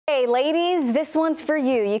Okay, ladies, this one's for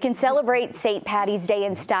you. You can celebrate St. Patty's Day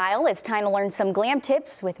in style. It's time to learn some glam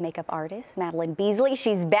tips with makeup artist Madeline Beasley.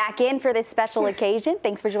 She's back in for this special occaation.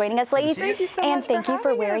 Thanks for joining us, ladies. Thank you so much. And thank you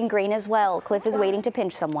for wearing green as well. Cliff is waiting to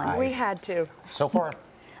pinch someone. We had to. So far.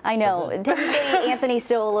 I know. Technically, Anthony's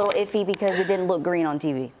still a little iffy because it didn't look green on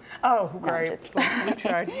TV. Oh, great. We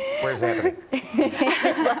tried. Where's Anthony?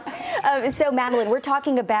 So, Madeline, we're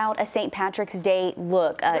talking about a St. Patrick's Day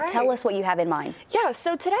look. Right. Tell us what you have in mind. Yeah,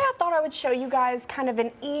 so today I thought I would show you guys kind of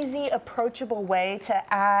an easy, approachable way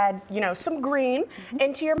to add, some green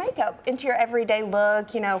into your makeup, into your everyday look,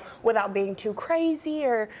 without being too crazy,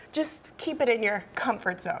 or just keep it in your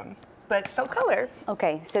comfort zone, but still color.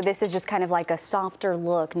 Okay, so this is just kind of like a softer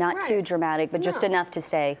look, not too dramatic, but just enough to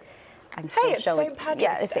say, I'm still it's showing. St.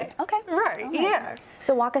 Patrick's Day. Okay. Right, yeah.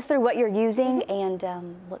 So walk us through what you're using and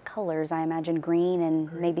what colors. I imagine green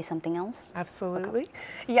and maybe something else. Absolutely. Okay.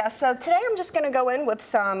 Yeah, so today I'm just going to go in with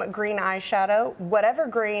some green eyeshadow, whatever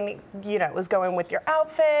green, is going with your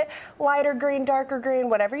outfit, lighter green, darker green,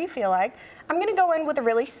 whatever you feel like. I'm going to go in with a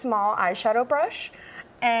really small eyeshadow brush,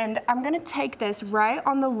 and I'm going to take this right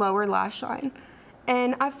on the lower lash line.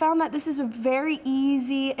 And I found that this is a very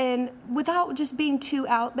easy, and without just being too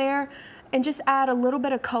out there, and just add a little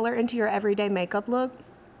bit of color into your everyday makeup look.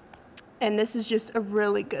 And this is just a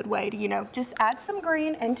really good way to, just add some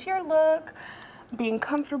green into your look, being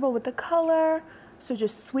comfortable with the color. So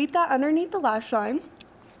just sweep that underneath the lash line.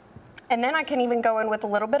 And then I can even go in with a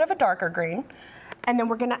little bit of a darker green. And then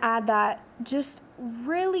we're gonna add that just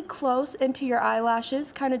really close into your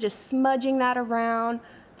eyelashes, kind of just smudging that around.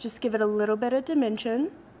 Just give it a little bit of dimension.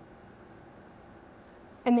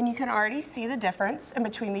 And then you can already see the difference in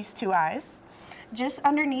between these two eyes. Just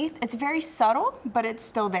underneath, it's very subtle, but it's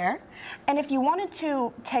still there. And if you wanted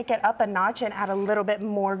to take it up a notch and add a little bit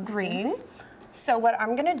more green, so what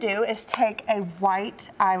I'm gonna do is take a white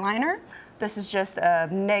eyeliner. This is just a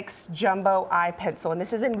NYX Jumbo Eye Pencil, and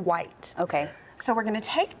this is in white. Okay. So we're gonna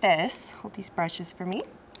take this, hold these brushes for me.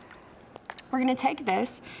 We're gonna take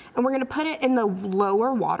this and we're gonna put it in the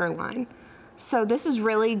lower waterline. So this is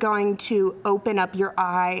really going to open up your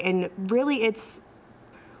eye, and really it's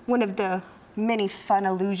one of the many fun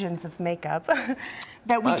illusions of makeup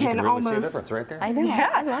that we can you really almost see a difference right there. I know,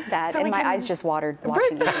 yeah. I love that. So and my eyes just watered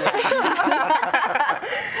watching you.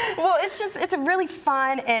 Well, it's a really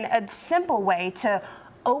fun and a simple way to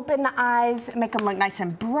open the eyes, make them look nice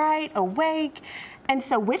and bright, awake. And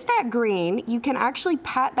so with that green, you can actually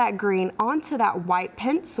pat that green onto that white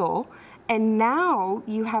pencil, and now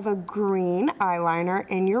you have a green eyeliner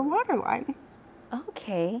in your waterline.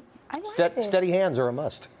 Okay. I like this. Steady hands are a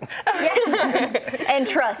must. Yeah. And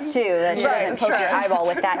trust, too, that she doesn't poke your eyeball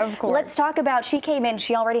with that. Of course. Let's talk about, she came in,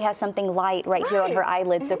 she already has something light right here on her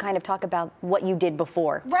eyelid, so kind of talk about what you did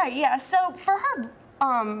before. Right, yeah. So for her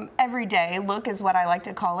everyday look is what I like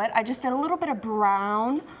to call it. I just did a little bit of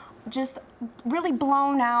brown, just really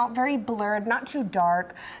blown out, very blurred, not too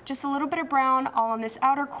dark. Just a little bit of brown all on this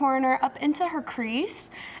outer corner up into her crease.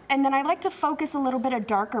 And then I like to focus a little bit of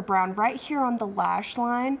darker brown right here on the lash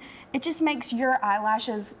line. It just makes your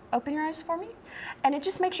eyelashes, open your eyes for me, and it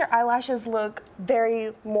just makes your eyelashes look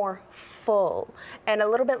very more full and a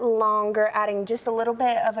little bit longer, adding just a little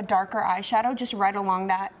bit of a darker eyeshadow just right along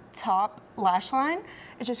that top lash line.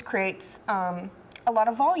 It just creates a lot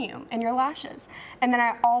of volume in your lashes. And then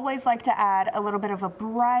I always like to add a little bit of a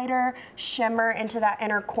brighter shimmer into that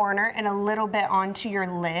inner corner and a little bit onto your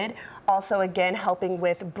lid. Also, again, helping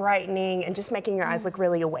with brightening and just making your eyes look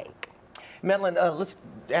really awake. Madeline, let's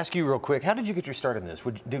ask you real quick. How did you get your start in this?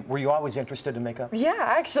 Were you always interested in makeup? Yeah,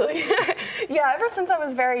 actually. Yeah, ever since I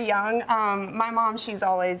was very young. My mom, she's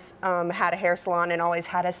always had a hair salon and always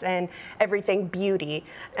had us in everything beauty.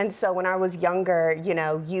 And so when I was younger,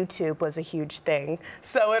 YouTube was a huge thing.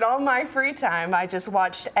 So in all my free time, I just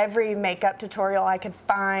watched every makeup tutorial I could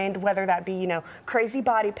find, whether that be, crazy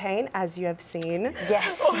body paint, as you have seen.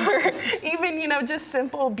 Yes. Or even, just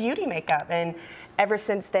simple beauty makeup. And ever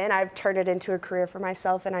since then, I've turned it into a career for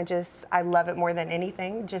myself, and I love it more than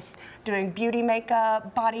anything. Just doing beauty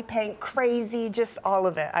makeup, body paint, crazy, just all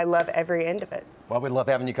of it. I love every end of it. Well, we'd love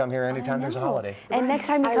having you come here anytime there's a holiday. And next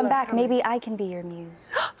time you come back, maybe I can be your muse.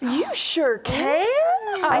 You sure can.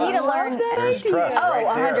 I need to learn. There's trust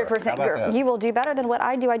right there. 100%. Girl, you will do better than what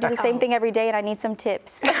I do. I do the same thing every day, and I need some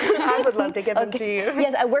tips. I would love to give them to you.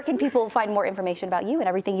 Yes, where can people find more information about you and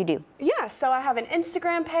everything you do? Yeah, so I have an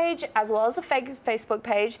Instagram page as well as a Facebook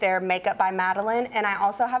page. They're Makeup by Madeline, and I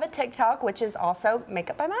also have a TikTok, which is also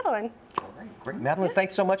Makeup by Madeline. Great. Madeline,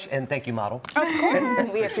 thanks so much, and thank you, model. Of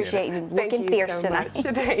course. We appreciate you looking fierce tonight.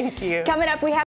 Thank you. Coming up, we have